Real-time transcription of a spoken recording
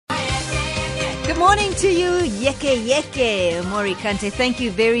Good morning to you, Yeke Mori Kante. Thank you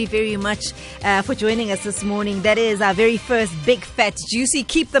very, very much for joining us this morning. That is our very first Big Fat Juicy.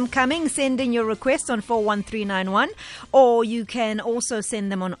 Keep them coming. Send in your requests on 41391, or you can also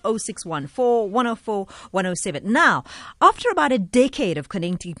send them on 0614 104 107. Now, after about a decade of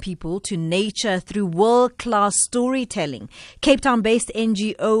connecting people to nature through world-class storytelling, Cape Town-based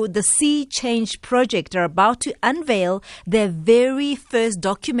NGO The Sea Change Project are about to unveil their very first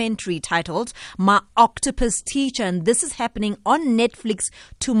documentary titled My Octopus Teacher, and this is happening on Netflix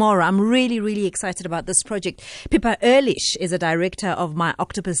tomorrow. I'm really, really excited about this project. PIPPA EHRLICH is a director of My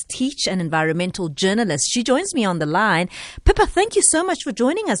Octopus Teacher, an environmental journalist. She joins me on the line. PIPPA, thank you so much for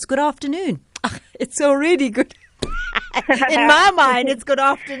joining us. Good afternoon. It's already good. In my mind, it's good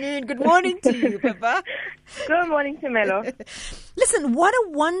afternoon. Good morning to you, Pippa. Good morning to Melo. Listen, what a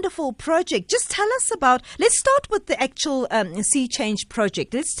wonderful project. Just tell us about, let's start with the actual Sea Change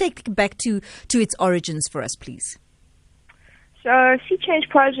project. Let's take it back to its origins for us, please. So, Sea Change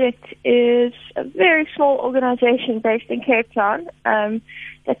Project is a very small organization based in Cape Town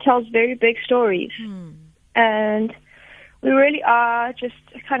that tells very big stories. And we really are just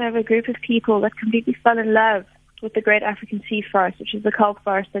kind of a group of people that completely fell in love with the Great African Sea Forest, which is the kelp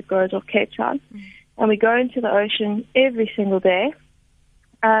forest that grows off Cape Town. And we go into the ocean every single day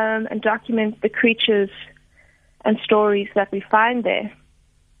and document the creatures and stories that we find there.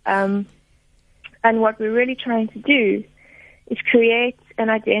 And what we're really trying to do is create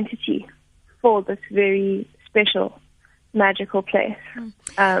an identity for this very special, magical place,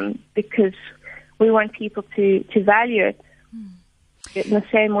 because we want people to value it in the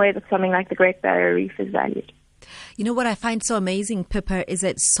same way that something like the Great Barrier Reef is valued. You know what I find so amazing, Pippa, is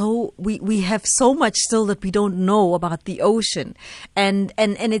that we have so much still that we don't know about the ocean, and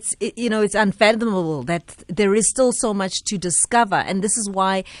it's unfathomable that there is still so much to discover, and this is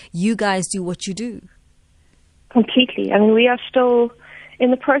why you guys do what you do. Completely. I mean, we are still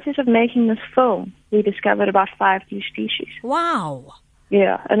in the process of making this film. We discovered about 5 new species. Wow.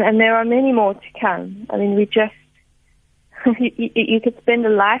 Yeah, and there are many more to come. I mean, we just you could spend a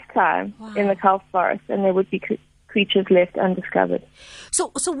lifetime in the kelp forest, and there would be creatures left undiscovered.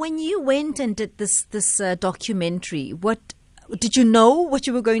 So when you went and did this documentary, what did you know what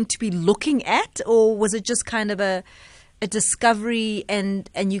you were going to be looking at, or was it just kind of a discovery, and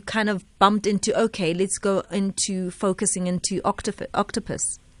you kind of bumped into, okay, let's go into focusing into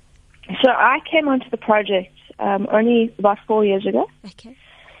octopus? So I came onto the project only about 4 years ago. Okay.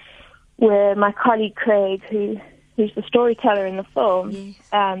 Where my colleague Craig, who's the storyteller in the film,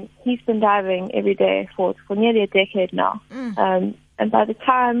 yes. He's been diving every day for nearly a decade now. And by the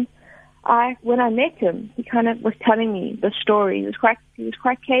time when I met him, he kind of was telling me the story. He was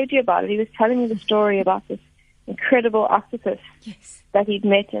quite cagey about it. He was telling me the story about this incredible octopus that he'd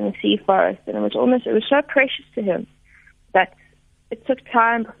met in the sea forest, and it was so precious to him that it took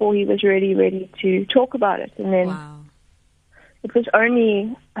time before he was really ready to talk about it. And then it was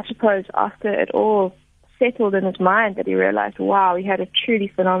only, I suppose, after it all settled in his mind that he realized, wow, he had a truly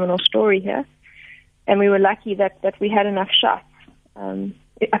phenomenal story here, and we were lucky that we had enough shots.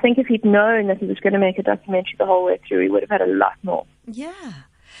 I think if he'd known that he was going to make a documentary the whole way through, he would have had a lot more. Yeah.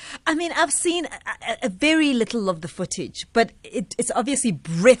 I mean, I've seen a very little of the footage, but it's obviously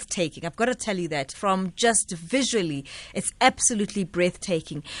breathtaking. I've got to tell you that. From just visually, it's absolutely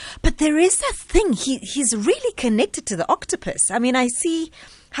breathtaking. But there is that thing. He's really connected to the octopus. I mean, I see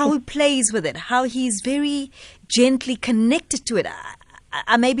how he plays with it, how he's very gently connected to it.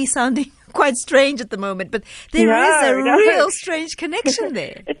 I may be sounding quite strange at the moment, but there is a real strange connection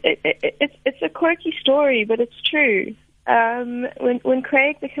there. It's a quirky story, but it's true. When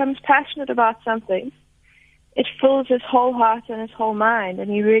Craig becomes passionate about something, it fills his whole heart and his whole mind, and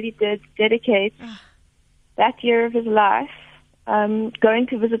he really did dedicate that year of his life. Going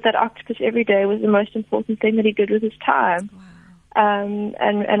to visit that octopus every day was the most important thing that he did with his time. Wow.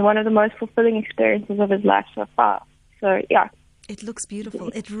 And one of the most fulfilling experiences of his life so far. So, yeah. It looks beautiful.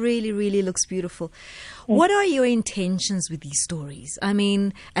 It really, really looks beautiful. What are your intentions with these stories? I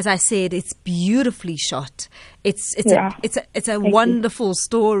mean, as I said, it's beautifully shot. It's a wonderful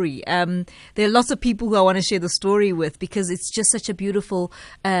story. There are lots of people who I want to share the story with, because it's just such a beautiful.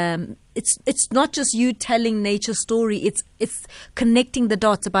 It's not just you telling nature's story. It's connecting the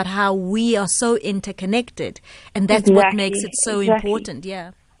dots about how we are so interconnected, and that's what makes it so important.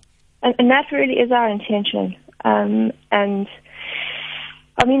 Yeah, and that really is our intention. And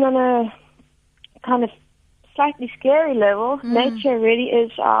I mean, on a kind of slightly scary level, nature really is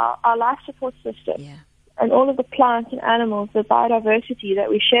our life support system. Yeah. And all of the plants and animals, the biodiversity that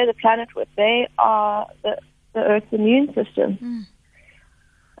we share the planet with, they are the Earth's immune system.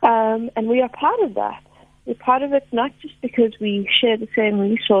 And we are part of that. We're part of it not just because we share the same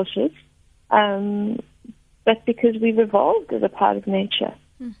resources, but because we've evolved as a part of nature.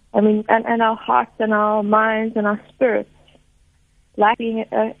 I mean, and our hearts and our minds and our spirits like being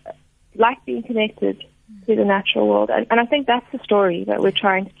connected to the natural world. And I think that's the story that we're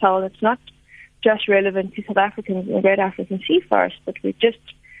trying to tell. It's not just relevant to South Africans in the Great African Sea Forest, but we're just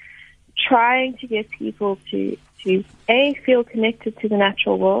trying to get people to feel connected to the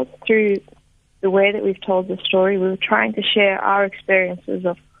natural world through the way that we've told the story. We were trying to share our experiences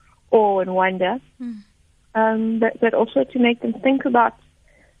of awe and wonder, but also to make them think about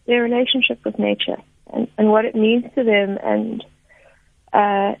their relationship with nature and what it means to them, and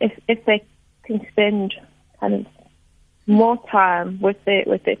if they can spend kind of more time with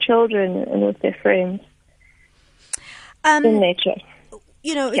their children and with their friends in nature.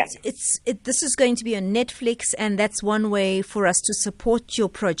 You know, this is going to be on Netflix, and that's one way for us to support your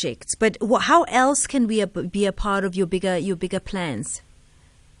projects. But how else can we be a part of your bigger plans?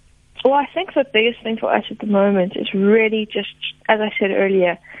 Well, I think the biggest thing for us at the moment is really just, as I said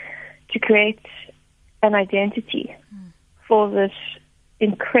earlier, to create an identity for this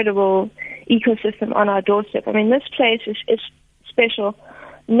incredible ecosystem on our doorstep. I mean, this place is special,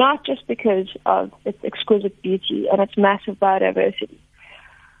 not just because of its exquisite beauty and its massive biodiversity.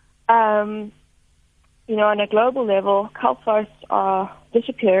 You know, on a global level, kelp forests are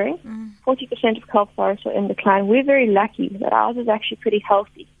disappearing. 40% of kelp forests are in decline. We're very lucky that ours is actually pretty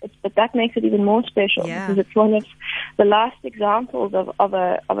healthy, but that makes it even more special because it's one of the last examples of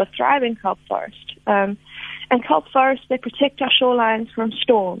a thriving kelp forest. And kelp forests, they protect our shorelines from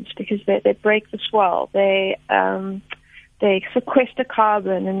storms because they break the swell. They sequester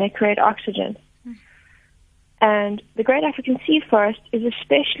carbon and they create oxygen. And the Great African Sea Forest is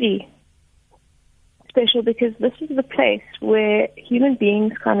especially special because this is the place where human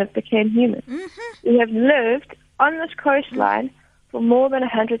beings kind of became human. We have lived on this coastline for more than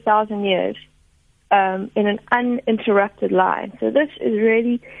 100,000 years in an uninterrupted line. So this is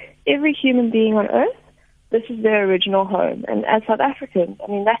really every human being on Earth. This is their original home. And as South Africans,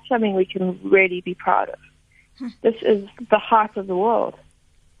 I mean, that's something we can really be proud of. This is the heart of the world.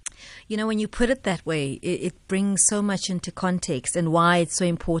 You know, when you put it that way, it brings so much into context and why it's so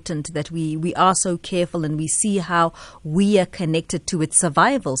important that we are so careful and we see how we are connected to its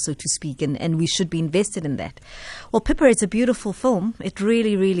survival, so to speak, and we should be invested in that. Well, Pippa, it's a beautiful film. It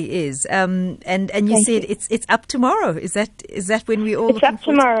really, really is. And you said it's up tomorrow. Is that when we all? It's up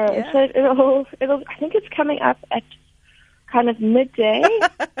tomorrow. Yeah. So it'll. I think it's coming up at kind of midday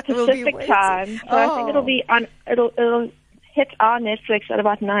Pacific time. So I think it'll be on. It'll hit our Netflix at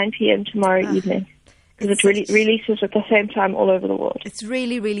about 9 p.m. tomorrow evening, because it really releases at the same time all over the world. It's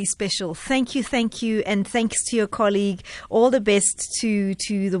really, really special. Thank you, and thanks to your colleague. All the best to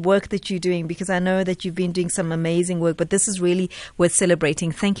the work that you're doing, because I know that you've been doing some amazing work, but this is really worth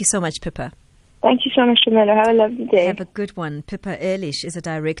celebrating. Thank you so much, Pippa. Thank you so much, Jamila. Have a lovely day. Have a good one. Pippa EHRLICH is a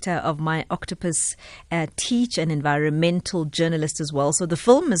director of My Octopus Teacher, an environmental journalist as well. So the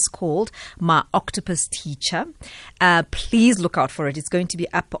film is called My Octopus Teacher. Please look out for it. It's going to be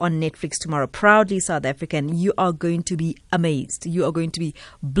up on Netflix tomorrow. Proudly South African. You are going to be amazed. You are going to be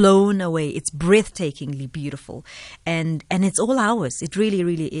blown away. It's breathtakingly beautiful. And it's all ours. It really,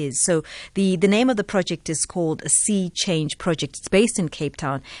 really is. So the name of the project is called Sea Change Project. It's based in Cape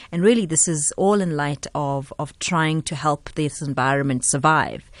Town. And really this is all in light of trying to help this environment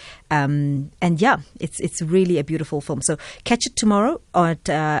survive. And yeah, it's really a beautiful film. So catch it tomorrow at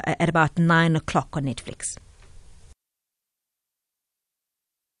about 9 o'clock on Netflix.